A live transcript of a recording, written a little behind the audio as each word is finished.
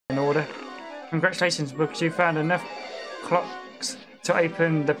in order. Congratulations, because you found enough clocks to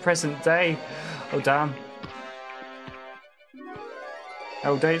open the present day. Oh damn.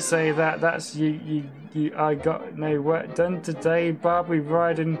 Oh, don't say that. That's you. I got no work done today. Barbie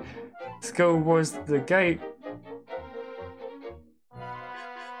riding school was the gate.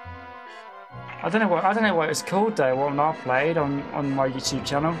 I don't know what it's called though. One I played on my YouTube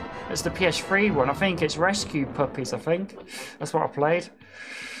channel. It's the PS3 one. I think it's Rescue Puppies. I think that's what I played.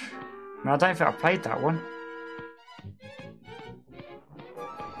 No, I don't think I played that one.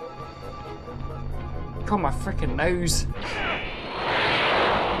 God, my freaking nose.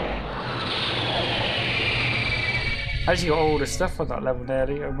 I actually got all the stuff on that level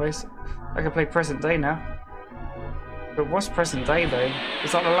nearly, almost. I can play present day now. But what's present day though?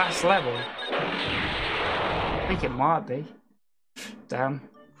 It's like the last level. I think it might be. Damn.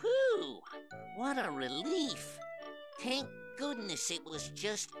 Whew! What a relief. Thank goodness it was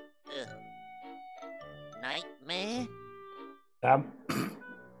just a nightmare. Damn.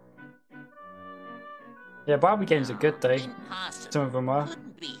 Yeah, Barbie games are good though. Impossible. Some of them are.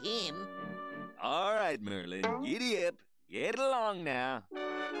 Couldn't be him. All right, Merlin, giddy up. Get along now.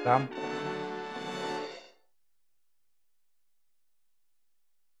 Damn.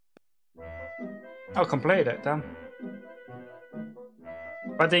 I completed it, damn.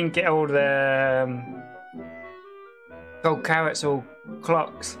 I didn't get all the gold carrots or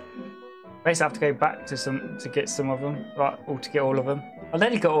clocks. Basically, I have to go back to get some of them, like, or to get all of them. I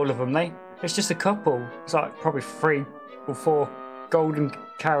nearly got all of them, though. It's just a couple. It's like probably 3 or 4 golden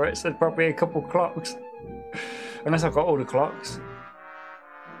carrots and probably a couple clocks. Unless I've got all the clocks.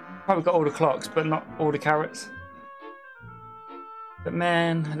 Probably got all the clocks, but not all the carrots. But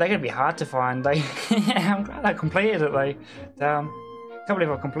man, they're gonna be hard to find. I'm glad I completed it though. Damn. Can't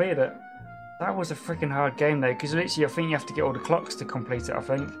believe I completed it. That was a freaking hard game though, because literally I think you have to get all the clocks to complete it, I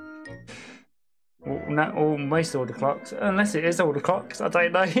think. Or most all the clocks. Unless it is all the clocks, I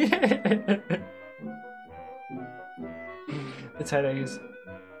don't know. Potatoes.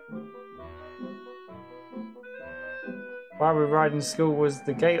 While we're riding school was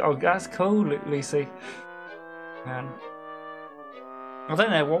the gate. Oh, that's cool, Lucy. Man. I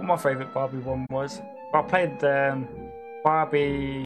don't know what my favourite Barbie one was. But I played Barbie